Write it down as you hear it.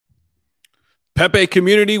PEPE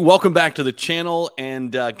community, welcome back to the channel.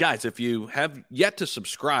 And guys, if you have yet to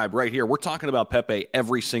subscribe right here, we're talking about PEPE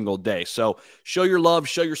every single day. So show your love,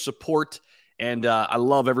 show your support. And I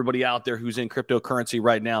love everybody out there who's in cryptocurrency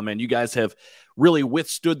right now, man. You guys have really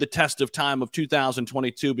withstood the test of time of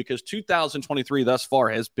 2022 because 2023 thus far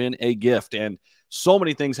has been a gift. And so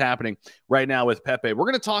many things happening right now with PEPE. We're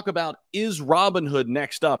going to talk about, is Robinhood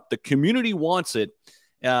next up? The community wants it.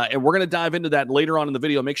 And we're going to dive into that later on in the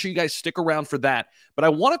video. Make sure you guys stick around for that. But I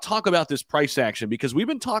want to talk about this price action because we've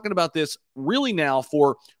been talking about this really now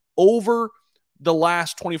for over the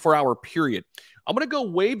last 24-hour period. I'm going to go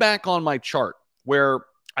way back on my chart where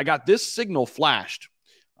I got this signal flashed,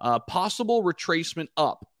 possible retracement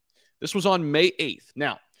up. This was on May 8th.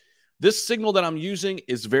 Now, this signal that I'm using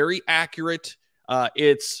is very accurate.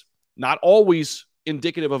 It's not always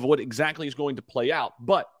indicative of what exactly is going to play out,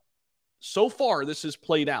 but so far, this has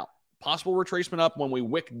played out. Possible retracement up when we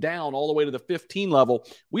wick down all the way to the 15 level.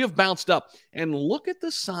 We have bounced up. And look at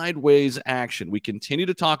the sideways action. We continue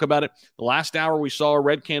to talk about it. The last hour, we saw a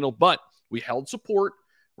red candle, but we held support,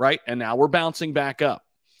 right? And now we're bouncing back up.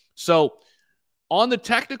 So on the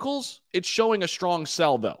technicals, it's showing a strong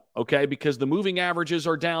sell, though, okay? Because the moving averages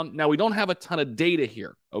are down. Now, we don't have a ton of data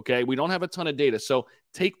here, okay? We don't have a ton of data. So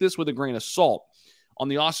take this with a grain of salt. On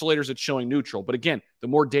the oscillators, it's showing neutral. But again, the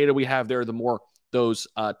more data we have there, the more those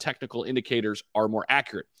technical indicators are more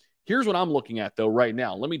accurate. Here's what I'm looking at, though, right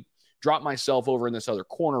now. Let me drop myself over in this other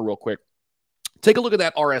corner real quick. Take a look at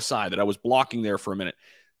that RSI that I was blocking there for a minute.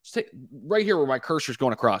 Right here where my cursor is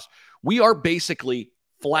going across. We are basically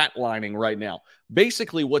flatlining right now.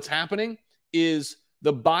 Basically, what's happening is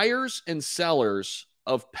the buyers and sellers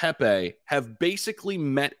of PEPE have basically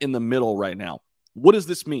met in the middle right now. What does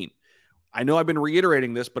this mean? I know I've been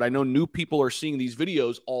reiterating this, but I know new people are seeing these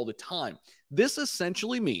videos all the time. This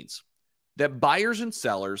essentially means that buyers and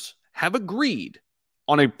sellers have agreed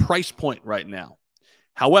on a price point right now.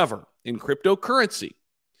 However, in cryptocurrency,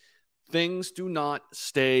 things do not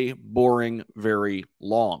stay boring very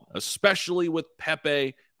long, especially with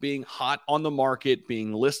PEPE being hot on the market,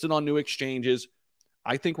 being listed on new exchanges.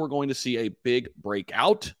 I think we're going to see a big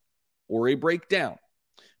breakout or a breakdown.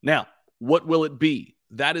 Now, what will it be?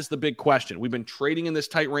 That is the big question. We've been trading in this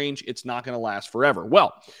tight range. It's not going to last forever.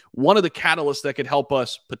 Well, one of the catalysts that could help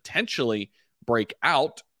us potentially break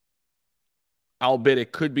out, albeit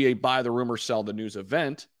it could be a buy the rumor, sell the news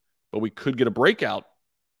event, but we could get a breakout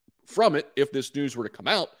from it if this news were to come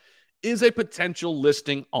out, is a potential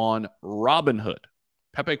listing on Robinhood.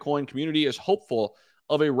 PEPE Coin community is hopeful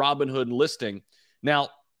of a Robinhood listing. Now,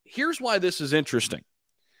 here's why this is interesting.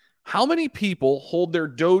 How many people hold their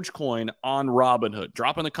Dogecoin on Robinhood?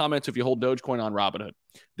 Drop in the comments if you hold Dogecoin on Robinhood.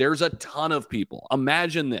 There's a ton of people.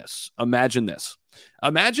 Imagine this. Imagine this.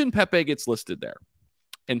 Imagine PEPE gets listed there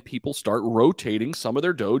and people start rotating some of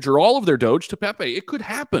their Doge or all of their Doge to PEPE. It could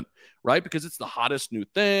happen, right? Because it's the hottest new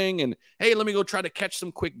thing. And hey, let me go try to catch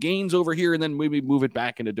some quick gains over here and then maybe move it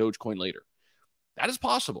back into Dogecoin later. That is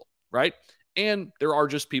possible, right? And there are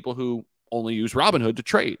just people who only use Robinhood to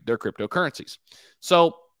trade their cryptocurrencies.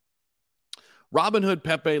 So Robinhood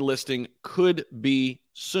PEPE listing could be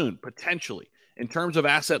soon, potentially. In terms of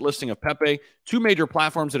asset listing of PEPE, two major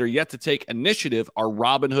platforms that are yet to take initiative are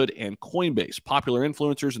Robinhood and Coinbase, popular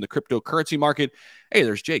influencers in the cryptocurrency market. Hey,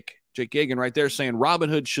 there's Jake Gagan right there saying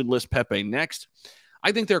Robinhood should list PEPE next.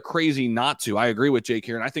 I think they're crazy not to. I agree with Jake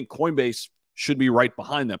here, and I think Coinbase should be right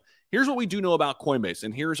behind them. Here's what we do know about Coinbase,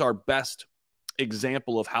 and here's our best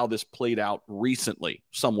example of how this played out recently,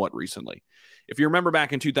 somewhat recently. If you remember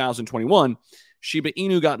back in 2021, Shiba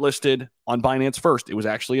Inu got listed on Binance first. It was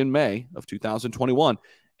actually in May of 2021.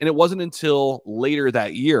 And it wasn't until later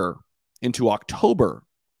that year, into October,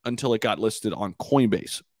 until it got listed on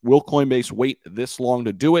Coinbase. Will Coinbase wait this long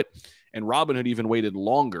to do it? And Robinhood even waited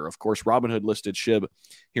longer. Of course, Robinhood listed SHIB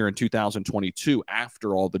here in 2022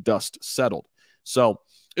 after all the dust settled. So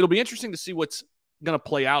it'll be interesting to see what's going to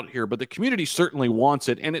play out here. But the community certainly wants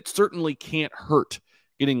it, and it certainly can't hurt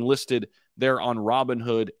getting listed there on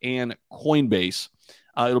Robinhood and Coinbase.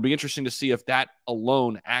 It'll be interesting to see if that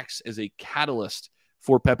alone acts as a catalyst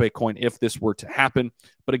for PEPE Coin if this were to happen.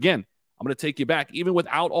 But again, I'm going to take you back. Even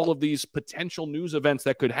without all of these potential news events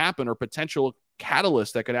that could happen or potential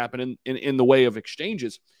catalysts that could happen in the way of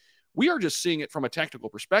exchanges, we are just seeing it from a technical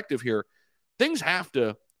perspective here. Things have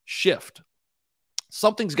to shift.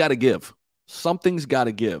 Something's got to give. Something's got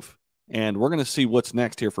to give. And we're going to see what's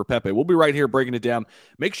next here for PEPE. We'll be right here breaking it down.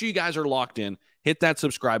 Make sure you guys are locked in. Hit that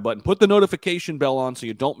subscribe button. Put the notification bell on so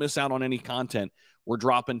you don't miss out on any content. We're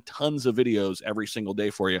dropping tons of videos every single day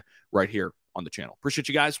for you right here on the channel. Appreciate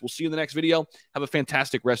you guys. We'll see you in the next video. Have a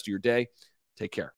fantastic rest of your day. Take care.